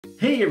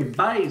Hey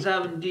everybody, it's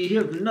Alvin D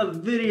here with another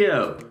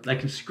video.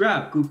 Like and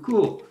subscribe,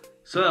 cool.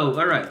 So,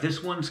 alright,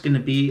 this one's gonna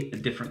be a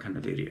different kind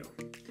of video.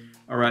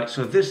 Alright,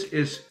 so this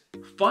is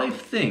 5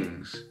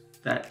 things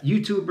that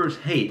YouTubers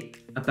hate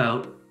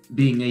about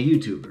being a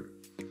YouTuber.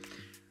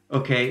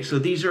 Okay, so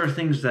these are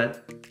things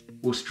that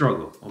will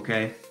struggle,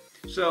 okay?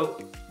 So,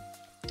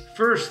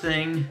 first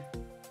thing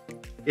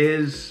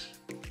is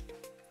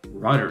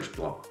writer's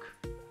block.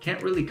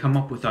 Can't really come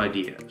up with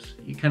ideas.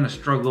 You kind of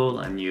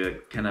struggle and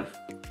you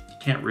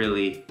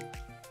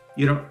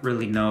don't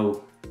really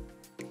know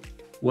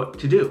what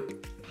to do.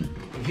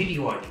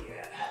 Video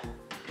idea.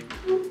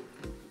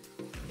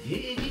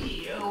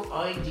 Video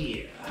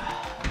idea.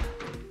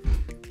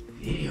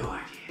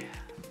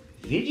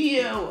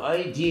 Video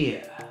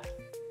idea.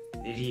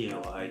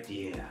 Video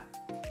idea.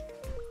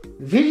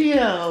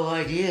 Video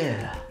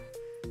idea.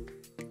 Video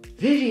idea.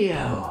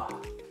 Video.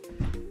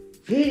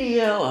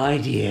 Video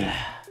idea.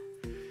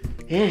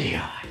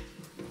 Video.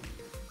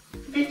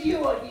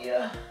 Video idea.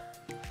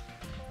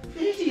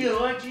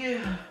 Video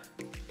idea.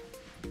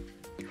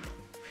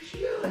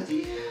 Video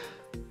idea.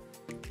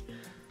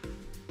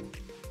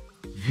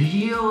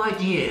 Video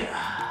idea.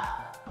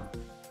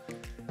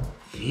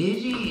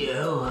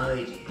 Video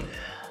idea.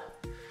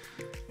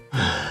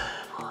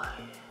 Boy.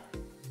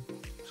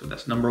 So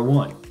that's number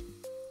 1.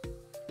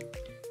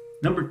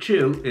 Number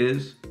 2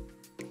 is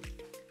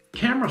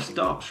camera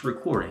stops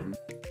recording.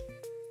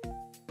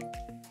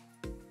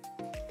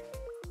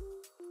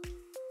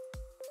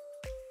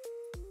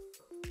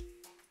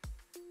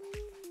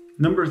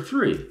 Number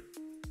 3,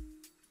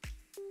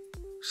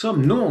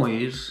 some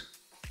noise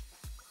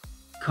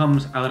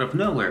comes out of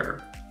nowhere.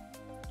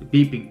 The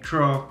beeping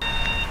truck,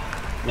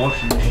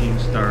 washing machine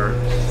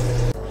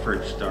starts,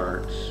 fridge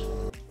starts,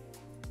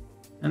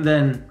 and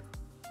then,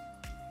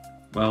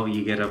 well,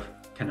 you gotta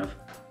kind of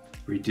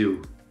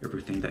redo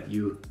everything that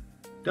you've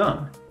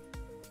done.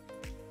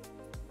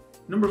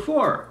 Number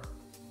 4,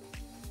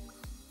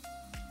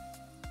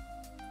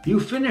 you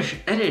finish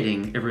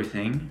editing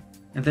everything,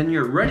 and then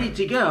you're ready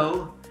to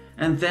go,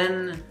 and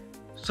then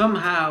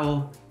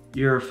somehow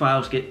your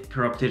files get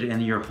corrupted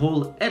and your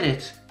whole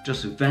edit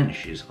just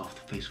vanishes off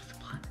the face of the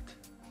planet.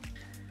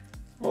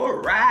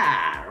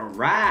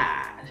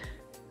 Alright.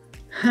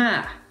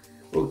 Huh,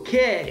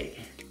 okay.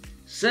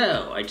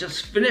 So, I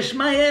just finished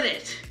my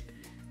edit.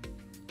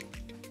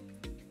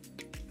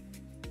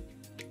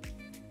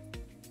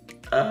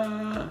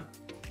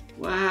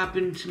 What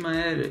happened to my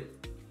edit?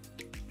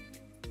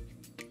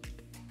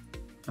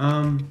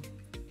 I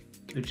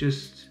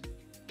just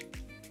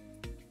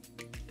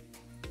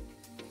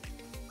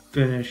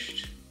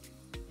finished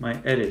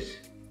my edit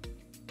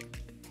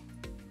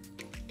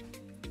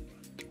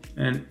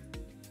and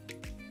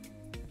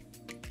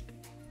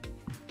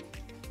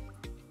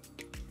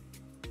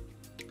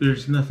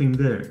there's nothing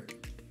there.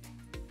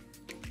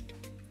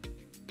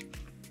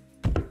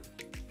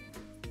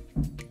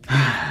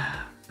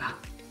 Back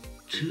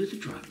to the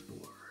drawing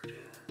board.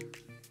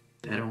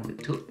 That only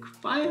took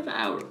 5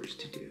 hours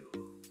to do.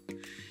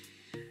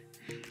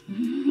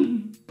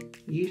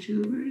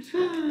 YouTuber's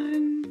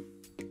fun.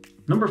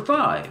 Number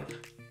 5,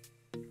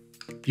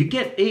 you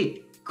get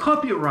a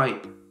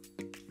copyright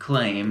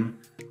claim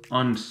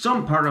on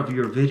some part of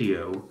your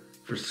video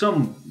for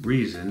some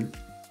reason,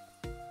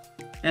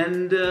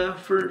 and then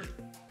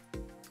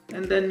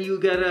you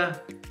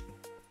gotta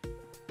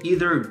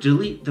either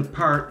delete the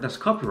part that's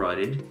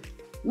copyrighted,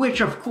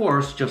 which of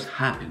course just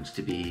happens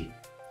to be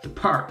the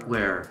part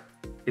where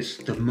it's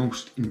the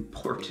most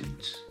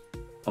important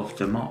of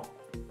them all.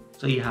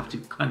 So you have to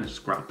kind of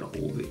scrap the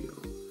whole video.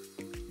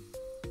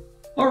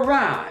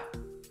 Alright,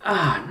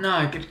 now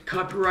I get a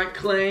copyright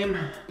claim.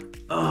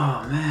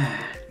 Oh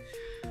man.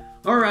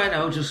 Alright,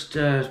 I'll just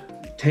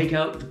take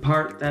out the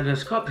part that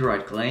has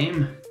copyright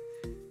claim.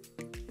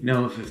 You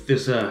know, if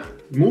this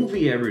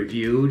movie I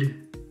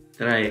reviewed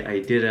that I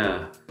did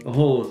a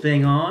whole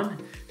thing on.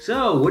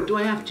 So what do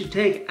I have to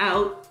take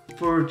out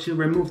to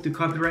remove the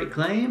copyright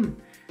claim?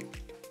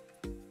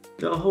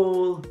 The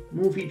whole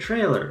movie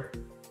trailer,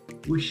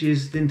 which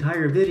is the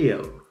entire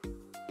video.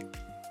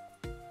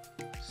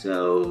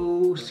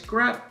 So,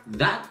 scrap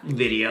that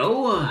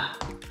video,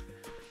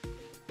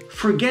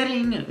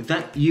 forgetting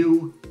that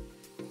you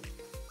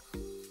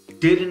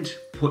didn't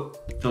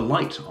put the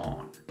lights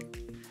on.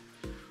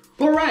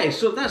 Alright,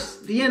 so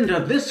that's the end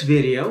of this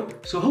video,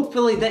 so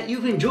hopefully that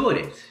you've enjoyed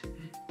it.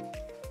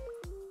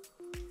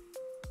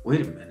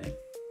 Wait a minute.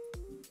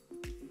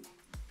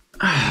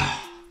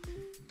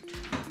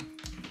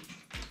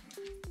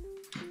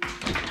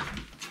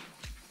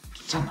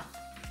 Son of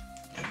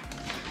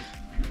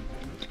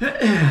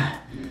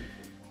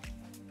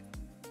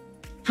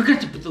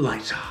forgot to put the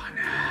lights on.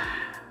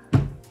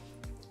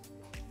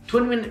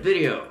 20-minute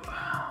video.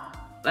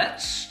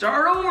 Let's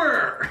start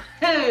over.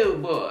 Hey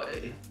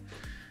boy.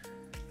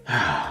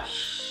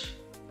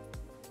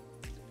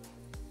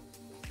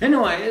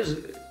 Anyways,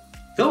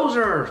 those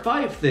are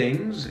 5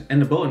 things,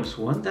 and the bonus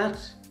one that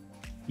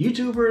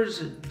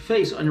YouTubers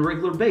face on a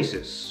regular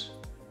basis.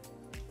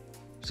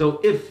 So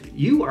if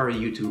you are a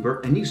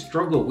YouTuber and you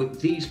struggle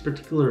with these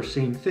particular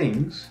same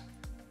things,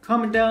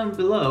 comment down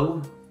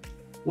below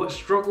what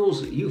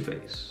struggles you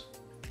face.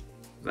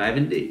 Vibe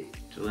and D.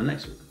 Till the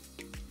next one.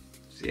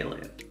 See you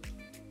later.